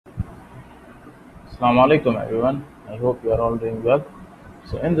Assalamu alaikum everyone. I hope you are all doing well.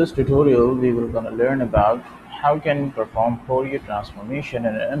 So in this tutorial we will gonna learn about how can you perform Fourier transformation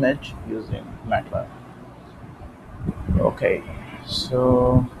in an image using Matlab. Okay,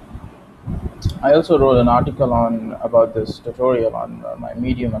 so I also wrote an article on about this tutorial on my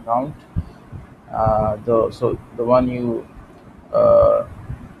Medium account. The one you uh,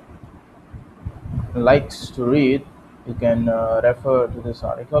 likes to read, you can refer to this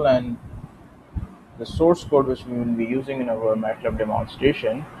article, and the source code which we will be using in our Matlab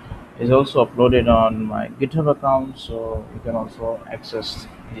demonstration is also uploaded on my Github account, so you can also access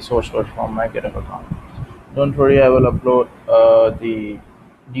the source code from my Github account. Don't worry, I will upload the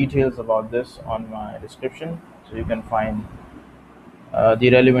details about this on my description, so you can find the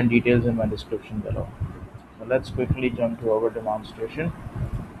relevant details in my description below. So let's quickly jump to our demonstration.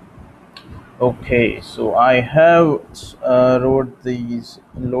 Okay, so I have wrote these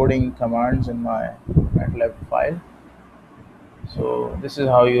loading commands in my Matlab file. So this is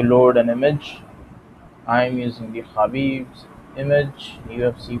how you load an image. I'm using the Habib's image,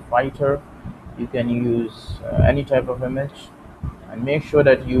 UFC fighter. You can use any type of image, and make sure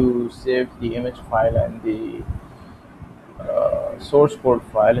that you save the image file and the source code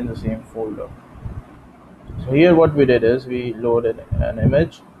file in the same folder. So here what we did is we loaded an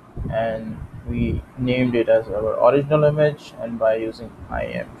image and we named it as our original image, and by using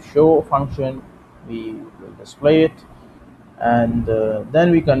ImShow function we will display it, and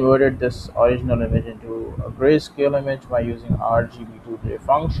then we converted this original image into a grayscale image by using RGB2Gray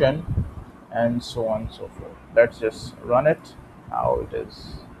function, and so on and so forth. Let's just run it how it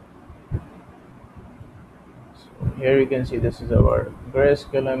is. So here you can see this is our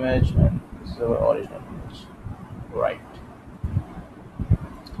grayscale image and this is our original image, right?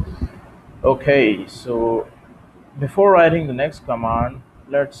 Okay, so before writing the next command,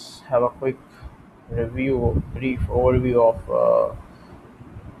 let's have a quick brief overview of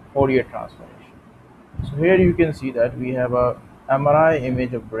Fourier transformation. So here you can see that we have a MRI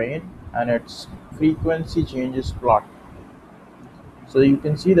image of brain and its frequency changes plot. So you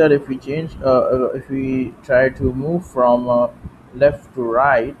can see that if we try to move from left to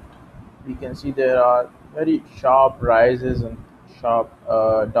right, we can see there are very sharp rises and sharp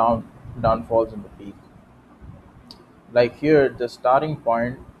downfalls in the peak. Like here, the starting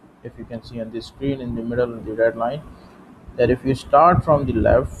point, if you can see on the screen in the middle of the red line, that if you start from the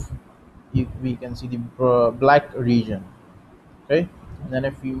left, we can see the black region. Okay, and then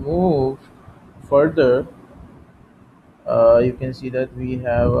if we move further, you can see that we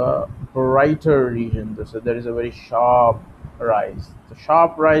have a brighter region. So there is a very sharp rise. The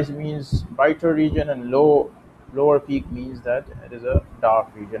sharp rise means brighter region, and lower peak means that it is a dark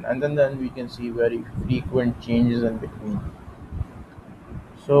region, and then we can see very frequent changes in between.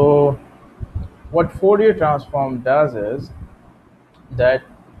 So what Fourier transform does is that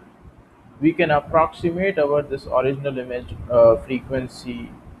we can approximate our this original image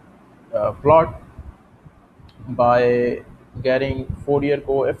frequency plot by getting Fourier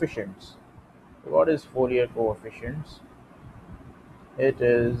coefficients. What is Fourier coefficients? It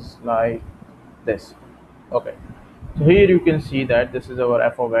is like this. Okay, so here you can see that this is our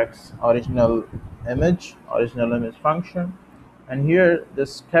f of x original image function, and here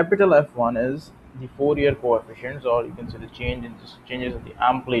this capital F1 is the Fourier coefficients, or you can say the changes in the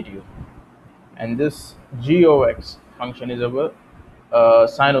amplitude, and this g of x function is our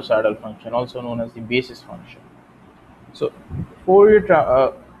sinusoidal function, also known as the basis function. So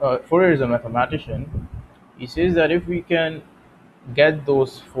Fourier is a mathematician. He says that if we can get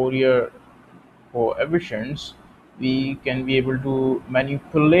those Fourier coefficients, we can be able to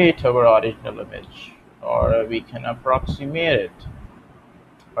manipulate our original image, or we can approximate it.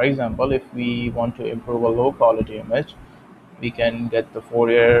 For example, if we want to improve a low quality image, we can get the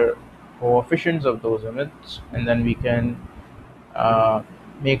Fourier coefficients of those images, and then we can uh,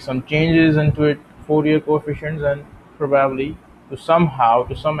 make some changes into it Fourier coefficients, and probably to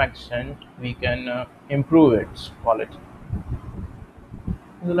some extent we can improve its quality.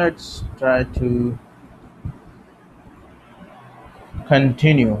 So let's try to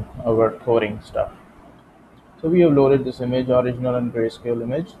continue our coding stuff. So we have loaded this image, original and grayscale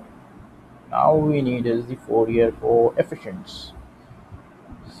image. Now we need is the Fourier coefficients.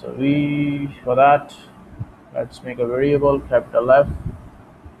 So for that, let's make a variable capital F,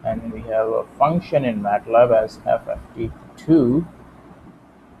 and we have a function in Matlab as FFT2,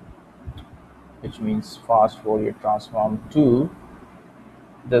 which means fast Fourier transform to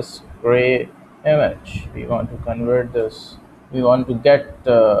this gray image. We want to convert this. We want to get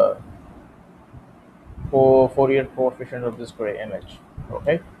the Fourier coefficient of this gray image.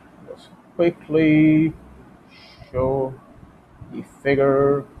 Okay, yes. quickly show the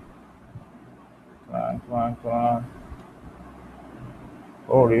figure. Come on.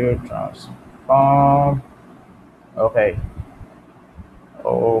 Fourier transform. Okay,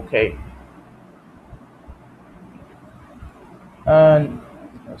 okay. And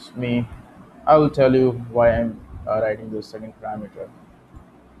that's me. I will tell you why I'm writing the second parameter.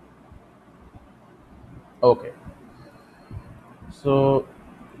 Okay, so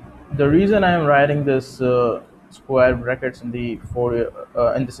the reason I am writing this square brackets in the Fourier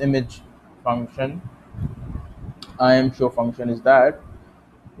in this image function, I am show function, is that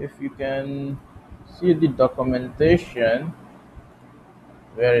if you can see the documentation,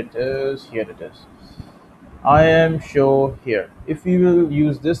 where it is, here it is. I am show here. If we will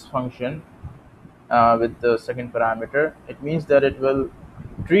use this function with the second parameter, it means that it will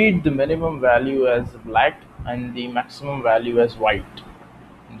treat the minimum value as black and the maximum value as white.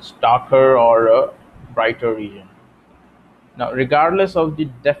 It's darker or a brighter region. Now, regardless of the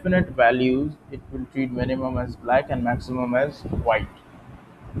definite values, it will treat minimum as black and maximum as white.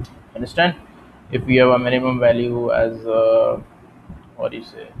 Understand? If we have a minimum value as what do you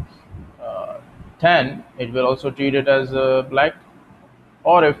say, uh, 10, it will also treat it as black.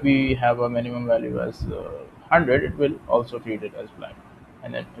 Or if we have a minimum value as 100, it will also treat it as black.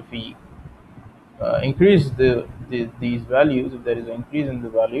 And then if we increase these values, if there is an increase in the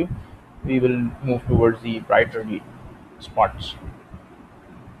value, we will move towards the brighter spots.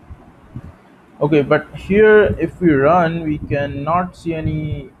 Okay, but here if we run, we cannot see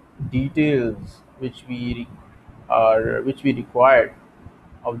any details which we required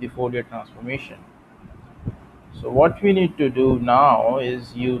of the Fourier transformation. So what we need to do now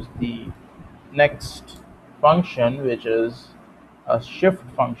is use the next function, which is a shift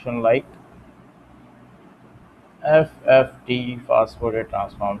function like FFT, fast Fourier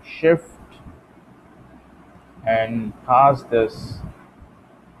transform shift, and pass this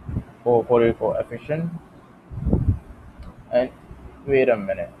Fourier coefficient. And wait a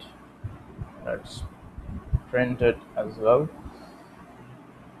minute, let's print it as well.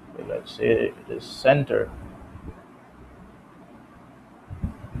 Okay, let's say it is center,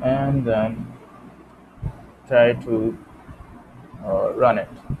 and then try to run it.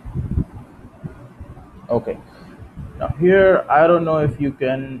 Okay, now here I don't know if you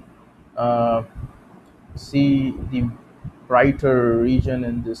can uh, see the brighter region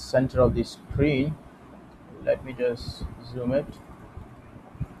in the center of the screen. Let me just zoom it.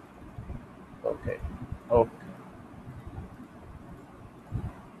 Okay, okay,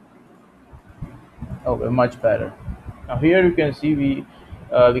 okay, much better. Now here you can see we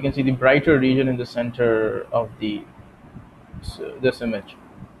can see the brighter region in the center of the this image.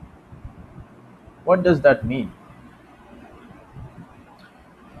 What does that mean?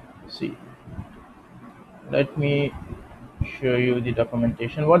 See, let me show you the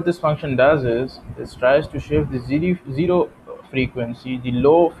documentation. What this function does is it tries to shift the zero frequency, the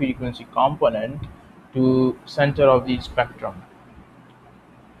low frequency component, to center of the spectrum.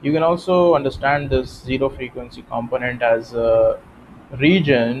 You can also understand this zero frequency component as a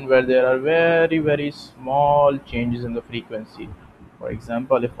region where there are very small changes in the frequency. For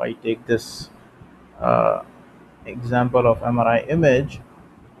example, if I take this uh, example of MRI image,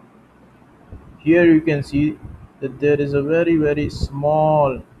 here you can see that there is a very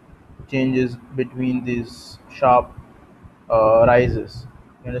small changes between these sharp rises.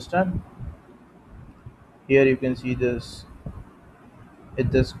 You understand? Here you can see this,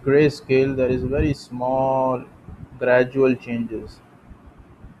 at this gray scale there is very small gradual changes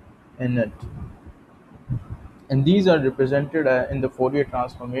in it, and these are represented in the Fourier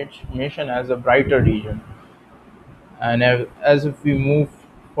transformation as a brighter region. And as if we move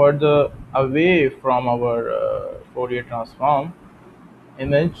further away from our Fourier transform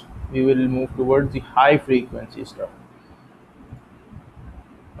image, we will move towards the high frequency stuff.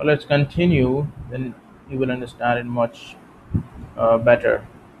 Well, let's continue, then you will understand it much better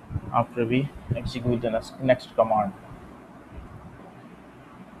after we execute the next command.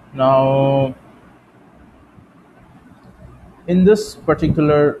 Now, in this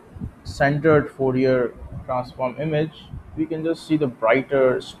particular centered Fourier transform image, we can just see the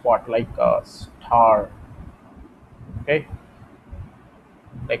brighter spot like a star, okay,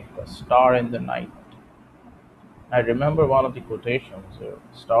 like a star in the night. I remember one of the quotations: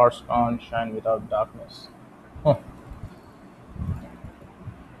 "Stars can't shine without darkness." Huh.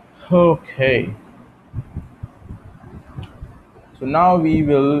 Okay, so now we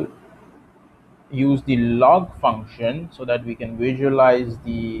will use the log function so that we can visualize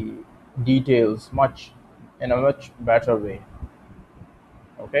the details much in a much better way.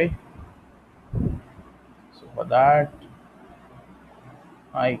 Okay, For that,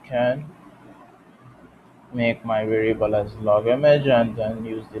 I can make my variable as log image and then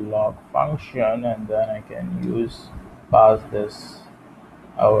use the log function, and then I can use pass this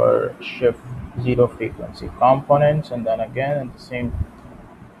our shift zero frequency components, and then again in the same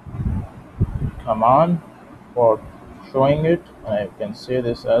command for showing it, and I can say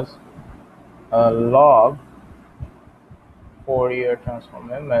this as a log Fourier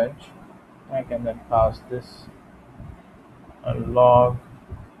transform image. I can then pass this a log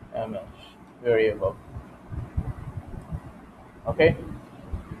image variable. Okay.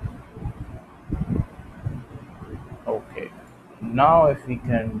 Okay, now if we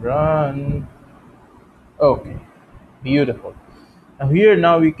can run. Okay, beautiful.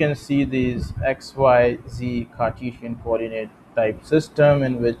 Now we can see this XYZ Cartesian coordinate type system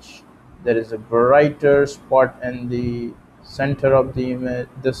in which there is a brighter spot in the center of the image,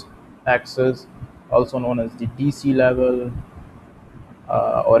 this axis, also known as the DC level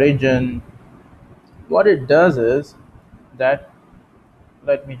origin. What it does is that,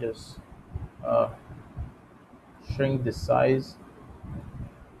 let me just uh, shrink the size.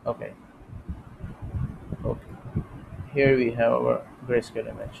 Okay, okay. Here we have our grayscale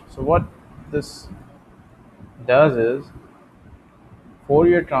image. So what this does is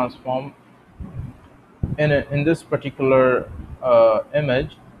Fourier transform in this particular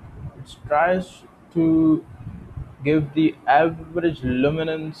image. It tries to give the average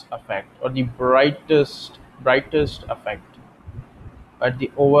luminance effect or the brightest effect at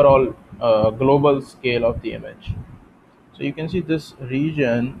the overall global scale of the image. So you can see this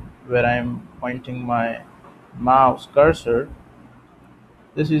region where I'm pointing my mouse cursor.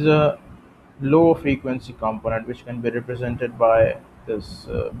 This is a low frequency component which can be represented by this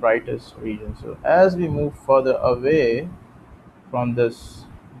brightest region. So as we move further away from this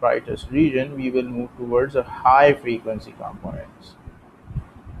brightest region, we will move towards a high frequency components.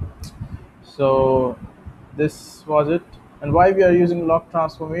 So this was it. And why we are using log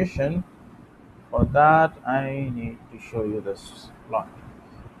transformation? For that, I need to show you this plot.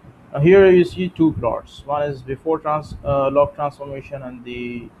 Now here you see two plots. One is before log transformation, and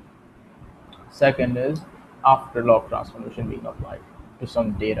the second is after log transformation being applied to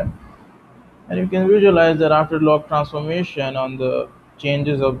some data. And you can visualize that after log transformation on the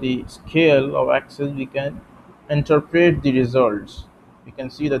changes of the scale of axis, we can interpret the results. We can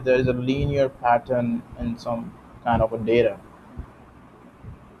see that there is a linear pattern in some kind of a data.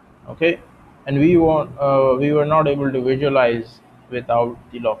 Okay, and we were not able to visualize without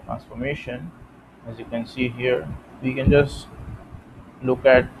the log transformation. As you can see here, we can just look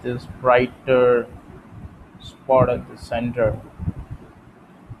at this brighter spot at the center.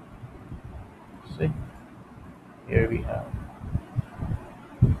 See, here we have.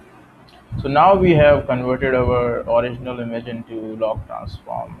 So now we have converted our original image into log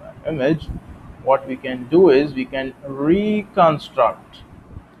transform image. What we can do is we can reconstruct.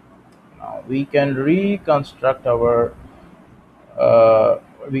 Now we can reconstruct our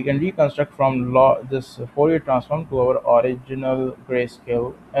we can reconstruct from this Fourier transform to our original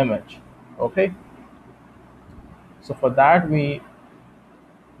grayscale image. Okay. So for that we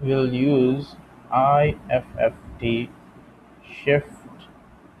will use IFFT shift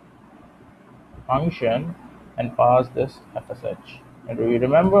function and pass this FSH. And we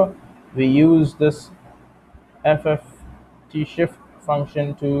remember we use this FFT shift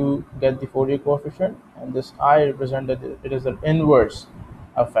function to get the Fourier coefficient, and this I represented it is an inverse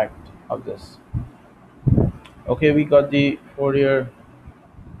effect of this. Okay, we got the Fourier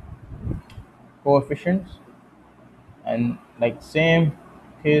coefficients, and like same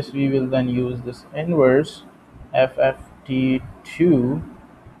case we will then use this inverse FFT2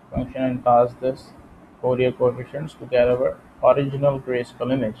 function and pass this Fourier coefficients to get our original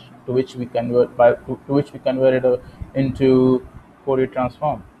grayscale image, to which we converted into Fourier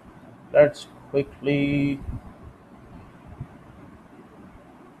transform. Let's quickly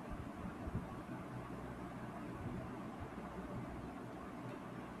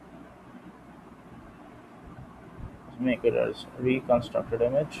make it as reconstructed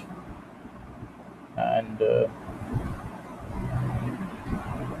image and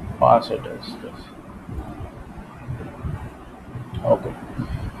pass it as this. Okay.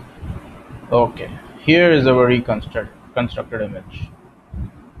 Okay. Here is our constructed image.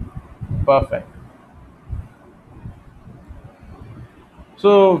 Perfect.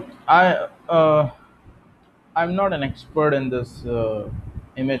 So I'm not an expert in this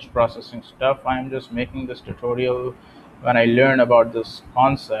image processing stuff. I'm just making this tutorial when I learn about this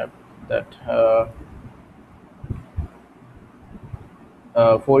concept that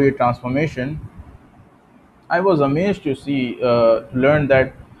Fourier transformation. I was amazed to to learn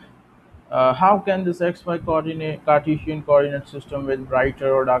that how can this XY Cartesian coordinate system with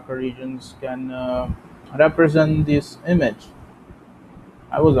brighter or darker regions can represent this image.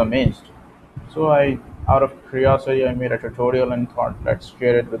 I was amazed. So out of curiosity, I made a tutorial and thought let's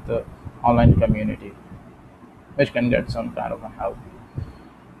share it with the online community, which can get some kind of a help.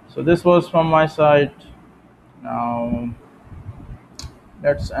 So this was from my side. Now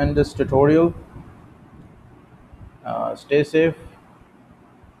let's end this tutorial. Stay safe,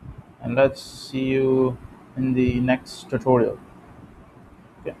 and let's see you in the next tutorial.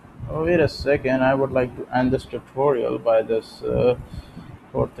 Okay. Oh, wait a second. I would like to end this tutorial by this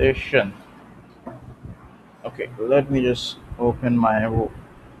quotation. Okay, let me just open my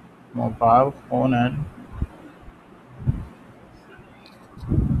mobile phone and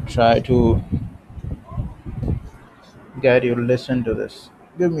try to get you to listen to this.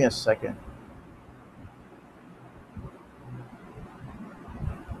 Give me a second.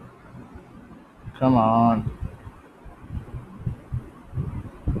 Come on.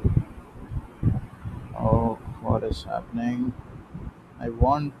 Oh, what is happening? I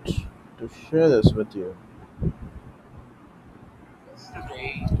want to share this with you.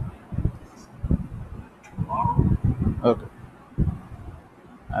 Okay,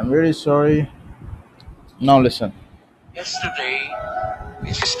 I'm really sorry. Now listen. Yesterday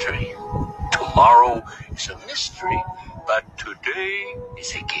is history. Tomorrow is a mystery. But today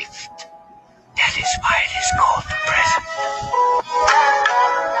is a gift. That is why it is called the present.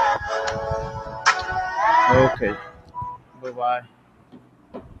 Okay. Bye bye.